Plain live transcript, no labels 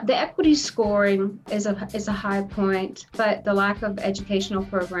The equity scoring is a high point, but the lack of educational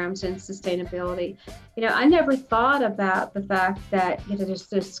programs in sustainability. I never thought about the fact that there's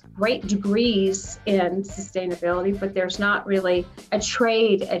this great degrees in sustainability, but there's not really a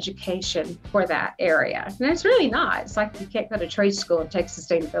trade education for that area. And it's really not. It's like you can't go to trade school and take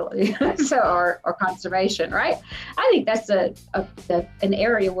sustainability or conservation, right? I think that's an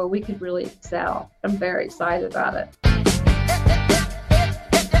area where we could really excel. I'm very excited about it.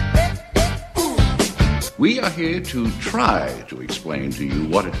 We are here to try to explain to you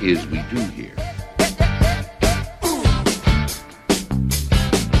what it is we do here.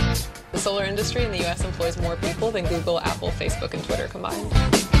 The solar industry in the U.S. employs more people than Google, Apple, Facebook, and Twitter combined.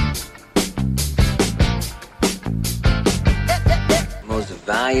 The most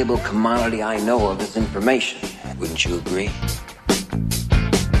valuable commodity I know of is information. Wouldn't you agree?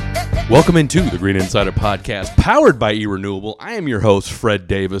 Welcome into the Green Insider Podcast, powered by eRenewable. I am your host, Fred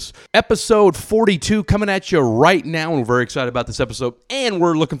Davis. Episode 42 coming at you right now, and we're very excited about this episode, and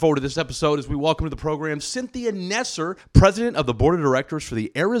we're looking forward to this episode as we welcome to the program Cynthia Nesser, President of the Board of Directors for the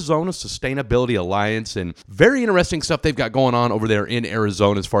Arizona Sustainability Alliance, and very interesting stuff they've got going on over there in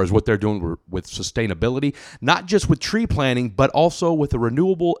Arizona as far as what they're doing with sustainability, not just with tree planting, but also with a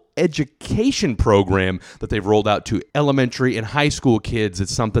renewable education program that they've rolled out to elementary and high school kids.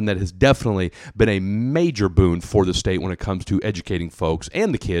 It's something that has definitely been a major boon for the state when it comes to educating folks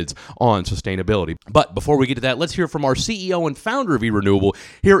and the kids on sustainability. But before we get to that, let's hear from our CEO and founder of eRenewable.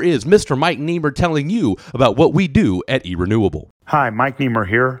 Here is Mr. Mike Niemer telling you about what we do at eRenewable. Hi, Mike Niemer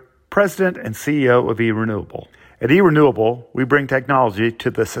here, President and CEO of eRenewable. At eRenewable, we bring technology to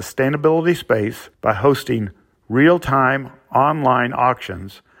the sustainability space by hosting real-time online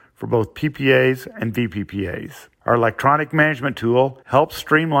auctions for both PPAs and VPPAs. Our electronic management tool helps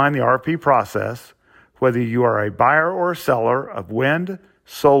streamline the RFP process. Whether you are a buyer or a seller of wind,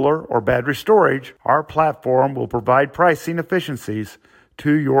 solar, or battery storage, our platform will provide pricing efficiencies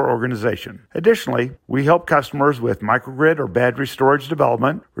to your organization. Additionally, we help customers with microgrid or battery storage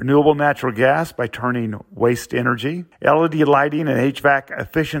development, renewable natural gas by turning waste energy, LED lighting and HVAC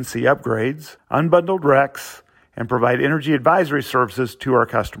efficiency upgrades, unbundled RECs, and provide energy advisory services to our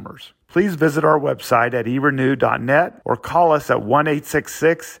customers. Please visit our website at erenew.net or call us at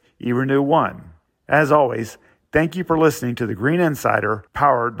 1-866-ERENEW1. As always, thank you for listening to the Green Insider,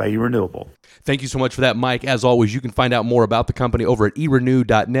 powered by eRenewable. Thank you so much for that, Mike. As always, you can find out more about the company over at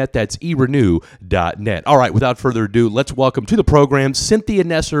erenew.net. That's erenew.net. All right, without further ado, let's welcome to the program Cynthia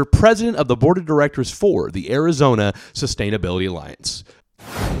Nesser, President of the Board of Directors for the Arizona Sustainability Alliance.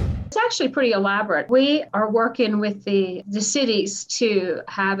 It's actually pretty elaborate. We are working with the cities to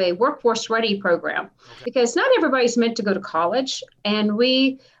have a workforce ready program because not everybody's meant to go to college. And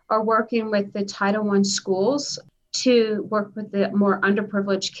we are working with the Title I schools to work with the more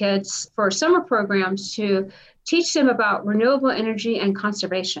underprivileged kids for summer programs to teach them about renewable energy and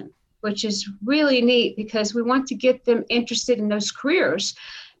conservation, which is really neat because we want to get them interested in those careers.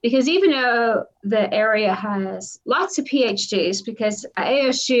 Because even though the area has lots of PhDs, because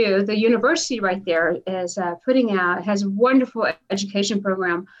ASU, the university right there, is has a wonderful education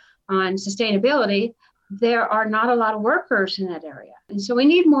program on sustainability, there are not a lot of workers in that area. And so we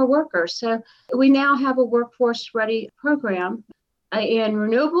need more workers. So we now have a workforce ready program in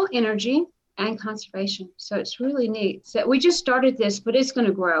renewable energy and conservation. So it's really neat. So we just started this, but it's going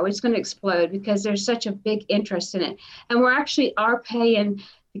to grow. It's going to explode because there's such a big interest in it. And we're actually paying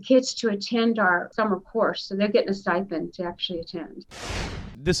the kids to attend our summer course. So they're getting a stipend to actually attend.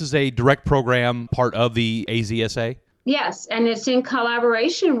 This is a direct program, part of the AZSA? Yes, and it's in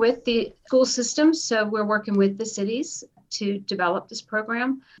collaboration with the school systems. So we're working with the cities to develop this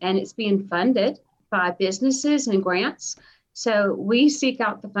program, and it's being funded by businesses and grants. So we seek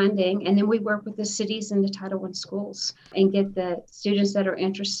out the funding, and then we work with the cities and the Title I schools and get the students that are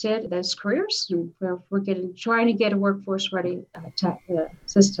interested in those careers. And we're trying to get a workforce ready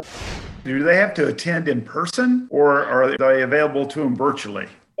system. Do they have to attend in person, or are they available to them virtually?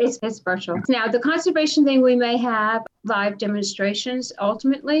 It's virtual. Now, the conservation thing, we may have live demonstrations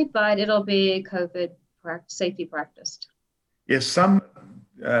ultimately, but it'll be COVID safety practiced. If some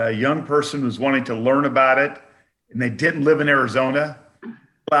young person was wanting to learn about it and they didn't live in Arizona,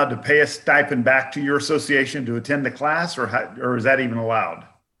 allowed to pay a stipend back to your association to attend the class, or is that even allowed?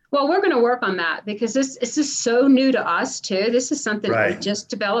 Well, we're going to work on that because this is so new to us too. This is something Right. that we just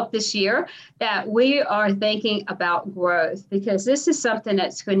developed this year that we are thinking about growth because this is something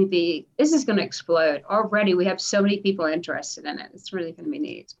that's going to explode. Already we have so many people interested in it. It's really going to be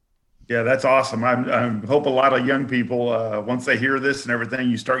neat. Yeah, that's awesome. I hope a lot of young people, once they hear this and everything,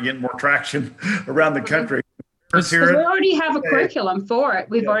 you start getting more traction around the country. Because we already have a curriculum for it.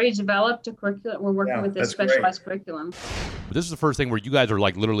 We've already developed a curriculum. We're working with this specialized curriculum. This is the first thing where you guys are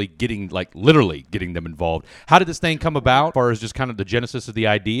literally getting them involved. How did this thing come about as far as just kind of the genesis of the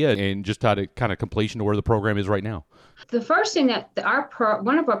idea and just how to kind of completion to where the program is right now? The first thing that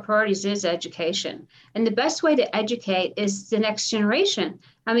one of our priorities is education. And the best way to educate is the next generation.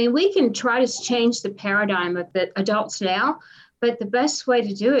 I mean, we can try to change the paradigm of the adults now, but the best way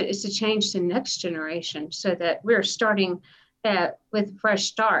to do it is to change the next generation so that we're starting with a fresh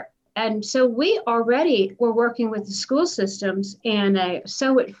start. And so we're working with the school systems and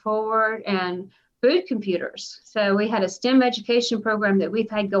Sew It Forward and food computers. So we had a STEM education program that we've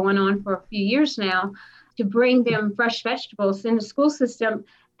had going on for a few years now to bring them fresh vegetables in the school system.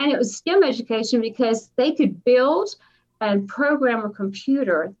 And it was STEM education because they could build and program a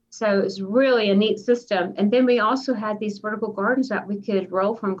computer. So it was really a neat system. And then we also had these vertical gardens that we could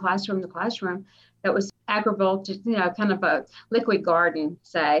roll from classroom to classroom. That was agrivoltaic, kind of a liquid garden,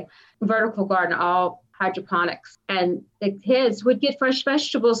 say, vertical garden, all hydroponics. And the kids would get fresh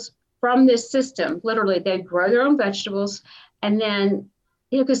vegetables from this system. Literally, they'd grow their own vegetables. And then,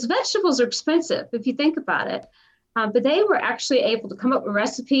 because vegetables are expensive, if you think about it, but they were actually able to come up with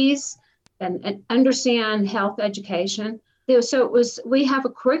recipes and understand health education. So we have a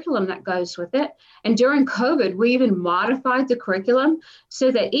curriculum that goes with it. And during COVID, we even modified the curriculum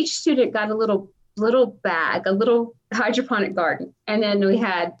so that each student got a little bag, a little hydroponic garden. And then we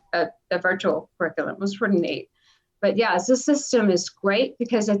had a virtual curriculum. It was pretty neat. But yeah, this system is great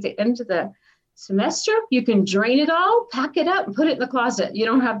because at the end of the semester, you can drain it all, pack it up, and put it in the closet. You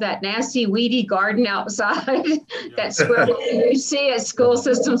don't have that nasty, weedy garden outside that square you see at school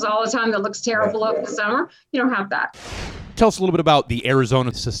systems all the time that looks terrible over the summer. You don't have that. Tell us a little bit about the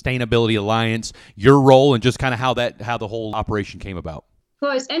Arizona Sustainability Alliance, your role, and just kind of how the whole operation came about.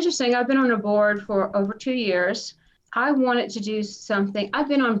 Well, it's interesting. I've been on a board for over 2 years. I wanted to do something. I've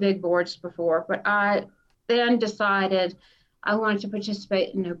been on big boards before, but I then decided I wanted to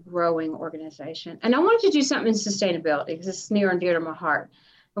participate in a growing organization. And I wanted to do something in sustainability because it's near and dear to my heart.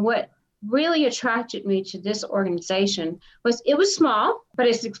 And what really attracted me to this organization was it was small, but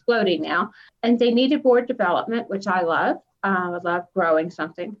it's exploding now. And they needed board development, which I love. I love growing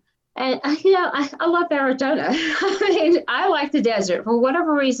something. And, I love Arizona. I mean, I like the desert. For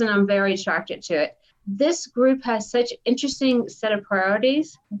whatever reason, I'm very attracted to it. This group has such an interesting set of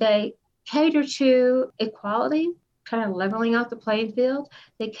priorities. They cater to equality, kind of leveling out the playing field.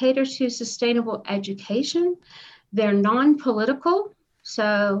 They cater to sustainable education. They're non-political,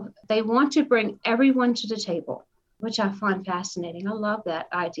 so they want to bring everyone to the table, which I find fascinating. I love that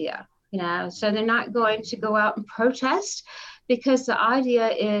idea. So they're not going to go out and protest because the idea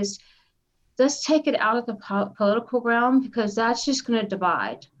is let's take it out of the political realm because that's just going to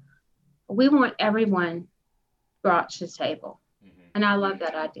divide. We want everyone brought to the table. And I love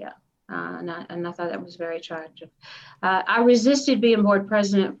that idea. And I thought that was very attractive. I resisted being board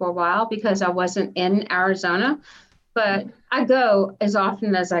president for a while because I wasn't in Arizona, but I go as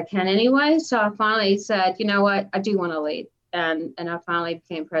often as I can anyway. So I finally said, you know what, I do want to lead. And I finally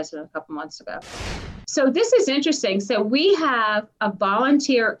became president a couple months ago. So this is interesting. So we have a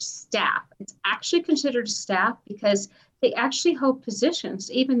volunteer staff. It's actually considered staff because they actually hold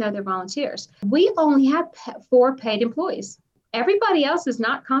positions, even though they're volunteers. We only have 4 paid employees. Everybody else is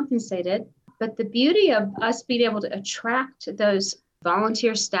not compensated, but the beauty of us being able to attract those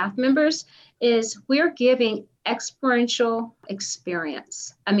volunteer staff members is we're giving experiential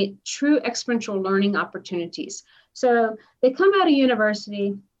experience. I mean, true experiential learning opportunities. So they come out of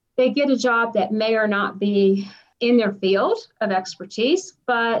university, they get a job that may or not be in their field of expertise,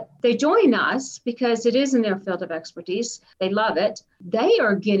 but they join us because it is in their field of expertise. They love it. They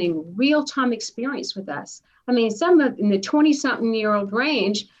are getting real-time experience with us. I mean, some in the 20-something-year-old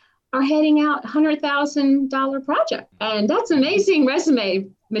range are heading out $100,000 project. And that's amazing resume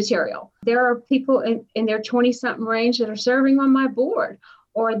material. There are people in their 20-something range that are serving on my board,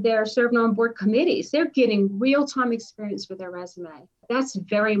 or they're serving on board committees. They're getting real-time experience with their resume. That's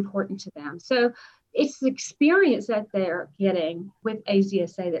very important to them. So it's the experience that they're getting with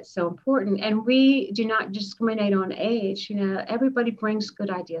AZSA that's so important. And we do not discriminate on age. Everybody brings good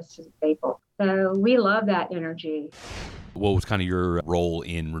ideas to the table. So we love that energy. What was kind of your role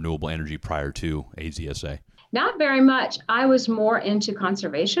in renewable energy prior to AZSA? Not very much. I was more into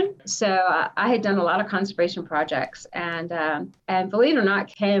conservation. So I had done a lot of conservation projects and believe it or not,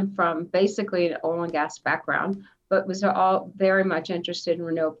 came from basically an oil and gas background, but was all very much interested in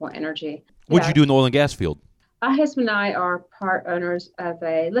renewable energy. What did you do in the oil and gas field? My husband and I are part owners of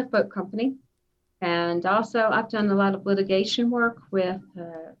a lift boat company. And also I've done a lot of litigation work with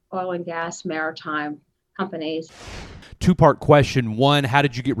oil and gas maritime companies. Two-part question. One, how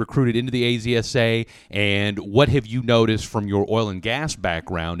did you get recruited into the AZSA, and what have you noticed from your oil and gas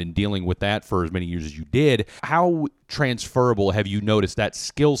background in dealing with that for as many years as you did? How transferable have you noticed that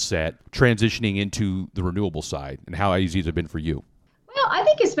skill set transitioning into the renewable side, and how easy has it been for you? Well, I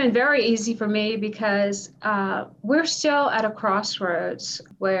think it's been very easy for me because we're still at a crossroads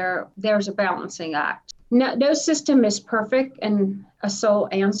where there's a balancing act. No system is perfect and a sole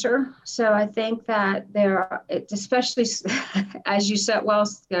answer. So I think that especially as you said, well,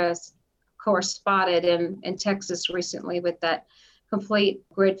 of course, spotted in Texas recently with that complete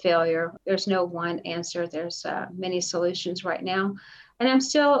grid failure. There's no one answer. There's many solutions right now. And I'm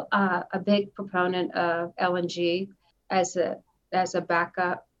still a big proponent of LNG as a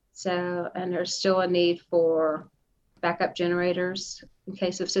backup. And there's still a need for backup generators in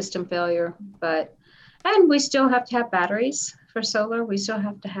case of system failure. And we still have to have batteries for solar. We still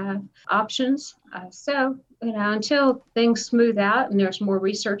have to have options. Until things smooth out and there's more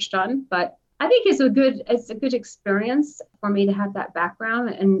research done. But I think it's a good experience for me to have that background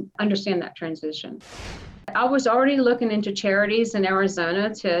and understand that transition. I was already looking into charities in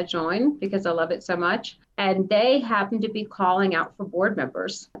Arizona to join because I love it so much. And they happened to be calling out for board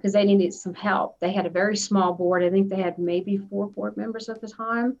members because they needed some help. They had a very small board. I think they had maybe 4 board members at the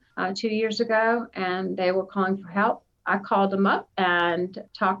time, 2 years ago, and they were calling for help. I called them up and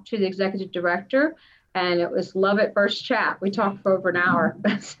talked to the executive director, and it was love at first chat. We talked for over an hour.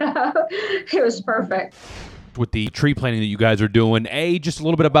 So it was perfect. With the tree planting that you guys are doing, just a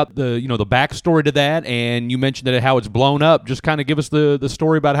little bit about the backstory to that, and you mentioned that how it's blown up. Just kind of give us the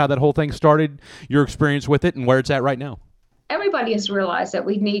story about how that whole thing started, your experience with it, and where it's at right now. Everybody has realized that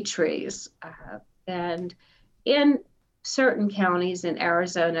we need trees, and in certain counties in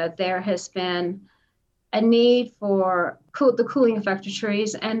Arizona, there has been a need for the cooling effect of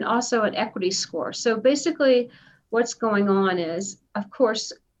trees and also an equity score. So basically, what's going on is, of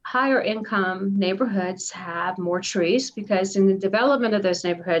course, higher income neighborhoods have more trees because in the development of those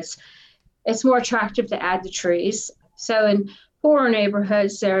neighborhoods, it's more attractive to add the trees. So in poorer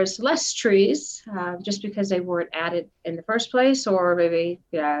neighborhoods, there's less trees just because they weren't added in the first place, or maybe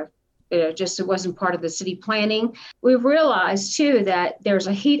just it wasn't part of the city planning. We've realized too that there's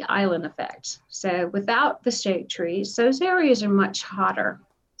a heat island effect. So without the shade trees, those areas are much hotter.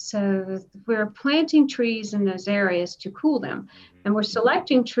 So we're planting trees in those areas to cool them. And we're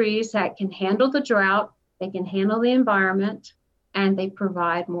selecting trees that can handle the drought, they can handle the environment, and they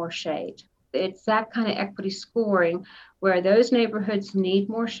provide more shade. It's that kind of equity scoring where those neighborhoods need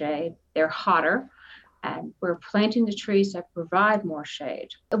more shade, they're hotter, and we're planting the trees that provide more shade.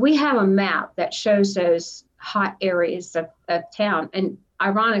 We have a map that shows those hot areas of town, and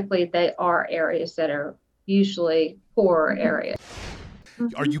ironically, they are areas that are usually poorer areas.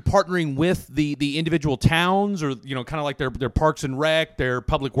 Are you partnering with the individual towns, or kind of like their Parks and Rec, their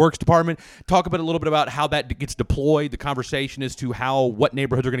Public Works Department? Talk a little bit about how that gets deployed. The conversation as to what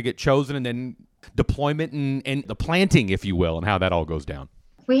neighborhoods are going to get chosen, and then deployment and the planting, if you will, and how that all goes down.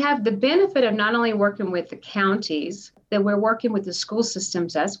 We have the benefit of not only working with the counties, that we're working with the school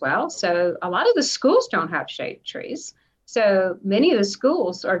systems as well. So a lot of the schools don't have shade trees. So many of the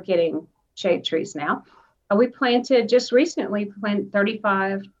schools are getting shade trees now. We just recently planted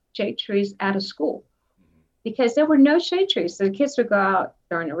 35 shade trees at a school because there were no shade trees. So the kids would go out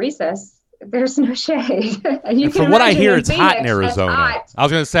during the recess. There's no shade. And from what I hear, it's hot in Arizona. Hot. I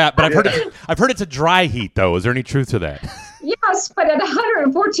was going to say, but I've heard it's a dry heat, though. Is there any truth to that? Yes, but at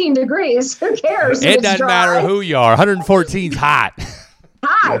 114 degrees, who cares? It doesn't matter who you are. 114's hot.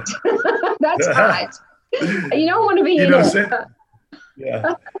 Hot. That's hot. You don't want to be in it.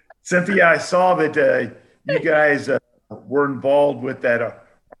 Yeah. Cynthia, I saw that you guys were involved with that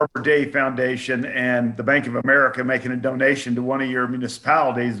Arbor Day Foundation and the Bank of America making a donation to one of your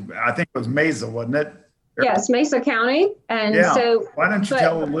municipalities. I think it was Mesa, wasn't it? Yes, Mesa County. And so why don't you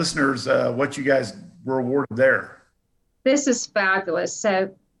tell the listeners what you guys were awarded there? This is fabulous.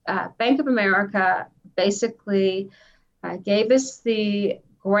 So Bank of America basically gave us the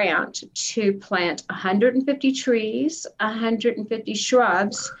grant to plant 150 trees, 150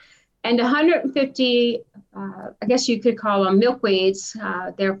 shrubs, and 150, I guess you could call them milkweeds,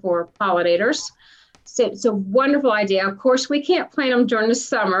 therefore pollinators. So it's a wonderful idea. Of course, we can't plant them during the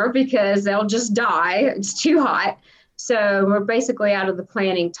summer because they'll just die. It's too hot. So we're basically out of the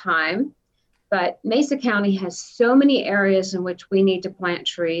planting time. But Mesa County has so many areas in which we need to plant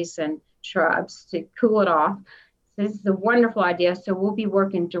trees and shrubs to cool it off. This is a wonderful idea. So we'll be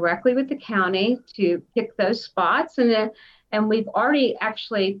working directly with the county to pick those spots. And we've already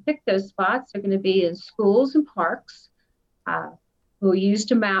actually picked those spots. They're going to be in schools and parks. We'll use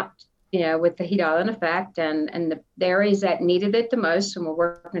a map with the heat island effect and the areas that needed it the most, and we're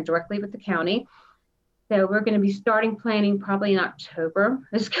working directly with the county. So we're going to be starting planning probably in October.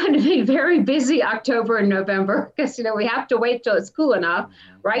 It's going to be very busy October and November because, we have to wait till it's cool enough.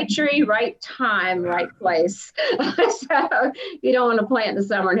 Right tree, right time, right place. So you don't want to plant in the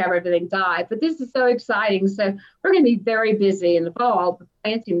summer and have everything die. But this is so exciting. So we're going to be very busy in the fall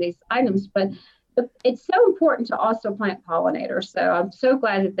planting these items. But it's so important to also plant pollinators. So I'm so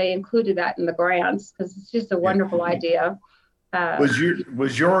glad that they included that in the grants because it's just a wonderful idea. Was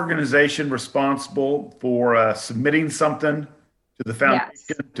your organization responsible for submitting something to the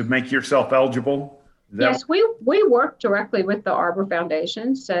foundation to make yourself eligible? Yes, we work directly with the Arbor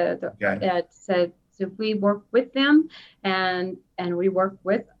Foundation. So so we work with them and we work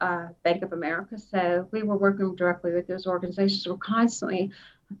with Bank of America. So we were working directly with those organizations. We're constantly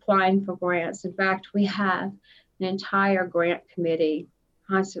applying for grants. In fact, we have an entire grant committee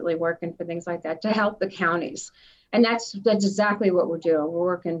constantly working for things like that to help the counties. And that's exactly what we're doing. We're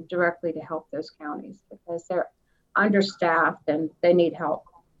working directly to help those counties because they're understaffed and they need help.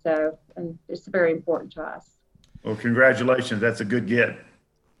 So, and it's very important to us. Well, congratulations. That's a good get.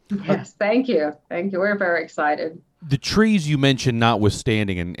 Yes, thank you. Thank you. We're very excited. The trees you mentioned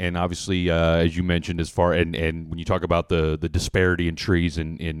notwithstanding, and obviously, as you mentioned, as far and when you talk about the disparity in trees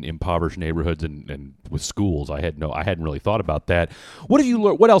in impoverished neighborhoods and with schools, I hadn't really thought about that. What have you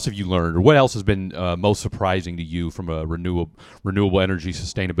learned? What else have you learned, or what else has been most surprising to you from a renewable energy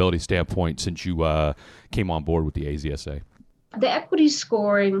sustainability standpoint since you came on board with the AZSA? The equity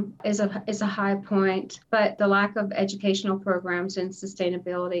scoring is a high point, but the lack of educational programs in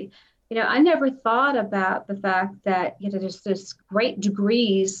sustainability. I never thought about the fact that, there's this great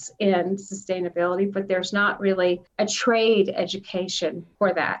degrees in sustainability, but there's not really a trade education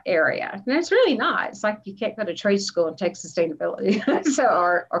for that area. And it's really not. It's like you can't go to trade school and take sustainability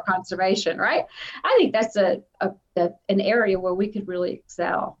or conservation, right? I think that's an area where we could really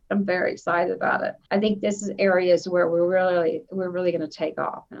excel. I'm very excited about it. I think this is areas where we're really going to take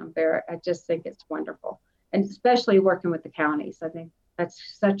off. And I just think it's wonderful. And especially working with the counties. I think that's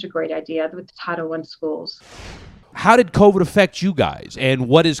such a great idea with the Title I schools. How did COVID affect you guys, and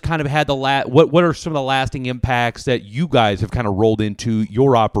what has kind of had what are some of the lasting impacts that you guys have kind of rolled into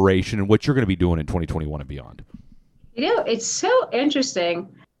your operation and what you're going to be doing in 2021 and beyond? It's so interesting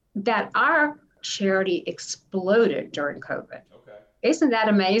that our charity exploded during COVID. Okay. Isn't that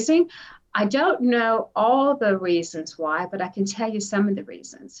amazing? I don't know all the reasons why, but I can tell you some of the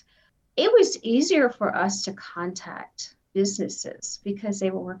reasons. It was easier for us to contact businesses because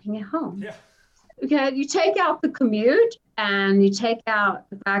they were working at home. Yeah. Okay, you take out the commute and you take out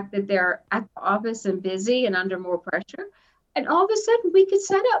the fact that they're at the office and busy and under more pressure. And all of a sudden we could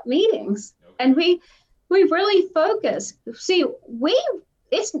set up meetings and we really focused. See,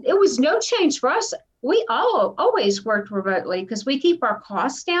 it was no change for us. We always worked remotely because we keep our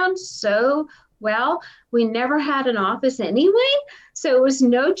costs down so well. We never had an office anyway. So it was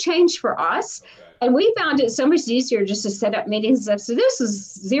no change for us. Okay. And we found it so much easier just to set up meetings. So this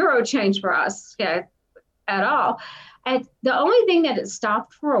is zero change for us at all. And the only thing that it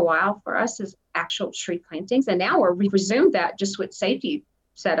stopped for a while for us is actual tree plantings. And now we resumed that just with safety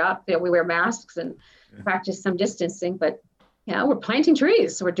set up. We wear masks and practice some distancing, but we're planting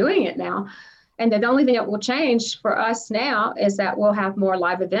trees. So we're doing it now. And the only thing that will change for us now is that we'll have more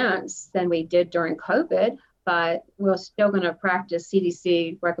live events than we did during COVID, but we're still going to practice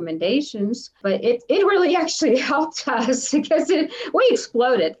CDC recommendations. But it really actually helped us because we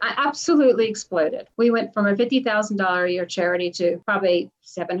exploded. I absolutely exploded. We went from a $50,000 a year charity to probably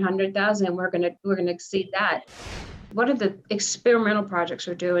 $700,000, and we're going to exceed that. One of the experimental projects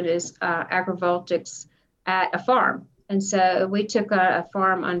we're doing is agrivoltaics at a farm. And so we took a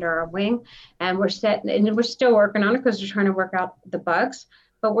farm under our wing, and we're still working on it because we're trying to work out the bugs,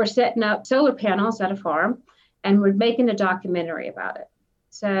 but we're setting up solar panels at a farm, and we're making a documentary about it.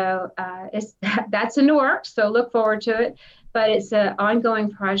 So that's in the works, so look forward to it. But it's an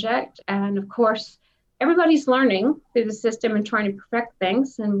ongoing project. And of course, everybody's learning through the system and trying to perfect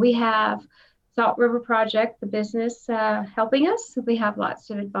things. And we have Salt River Project, the business, helping us. We have lots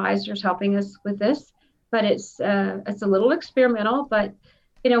of advisors helping us with this. But it's a little experimental, but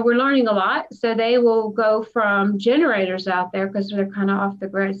we're learning a lot. So they will go from generators out there because they're kind of off the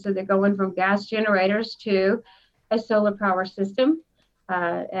grid. So they're going from gas generators to a solar power system,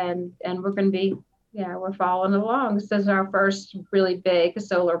 and we're going to be we're following along. This is our first really big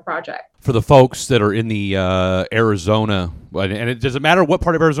solar project. For the folks that are in the Arizona, and it doesn't matter what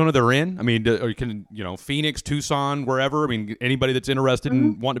part of Arizona they're in. I mean, or you can, Phoenix, Tucson, wherever. I mean, anybody that's interested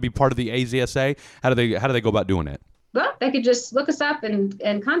in wanting to be part of the AZSA, how do they go about doing it? well, they could just look us up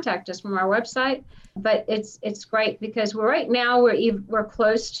and contact us from our website. But it's great because right now we're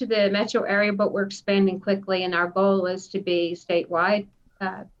close to the metro area, but we're expanding quickly, and our goal is to be statewide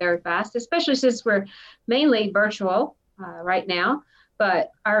very fast, especially since we're mainly virtual right now.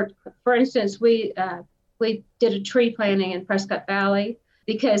 But for instance, we did a tree planting in Prescott Valley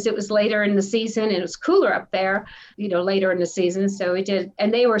because it was later in the season and it was cooler up there, later in the season. So we did,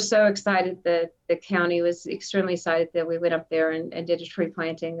 and they were so excited. The county was extremely excited that we went up there and did a tree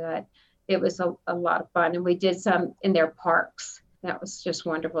planting. That it was a lot of fun. And we did some in their parks. That was just a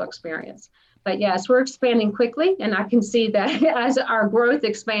wonderful experience. But yes, we're expanding quickly, and I can see that as our growth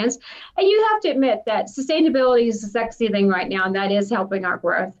expands. And you have to admit that sustainability is a sexy thing right now, and that is helping our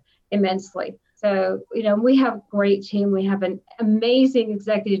growth immensely. So, we have a great team. We have an amazing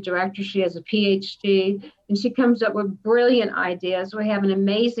executive director. She has a PhD, and she comes up with brilliant ideas. We have an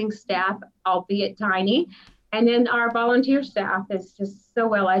amazing staff, albeit tiny. And then our volunteer staff is just so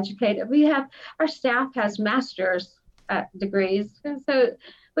well educated. Our staff has master's degrees. And so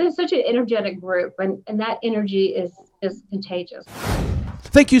we have such an energetic group, and that energy is contagious.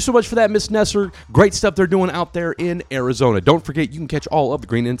 Thank you so much for that, Miss Nesser. Great stuff they're doing out there in Arizona. Don't forget, you can catch all of the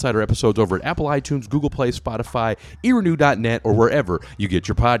Green Insider episodes over at Apple iTunes, Google Play, Spotify, erenew.net, or wherever you get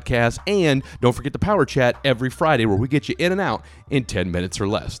your podcasts. And don't forget the Power Chat every Friday, where we get you in and out in 10 minutes or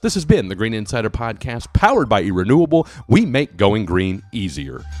less. This has been the Green Insider Podcast, powered by eRenewable. We make going green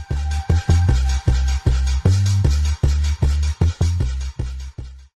easier.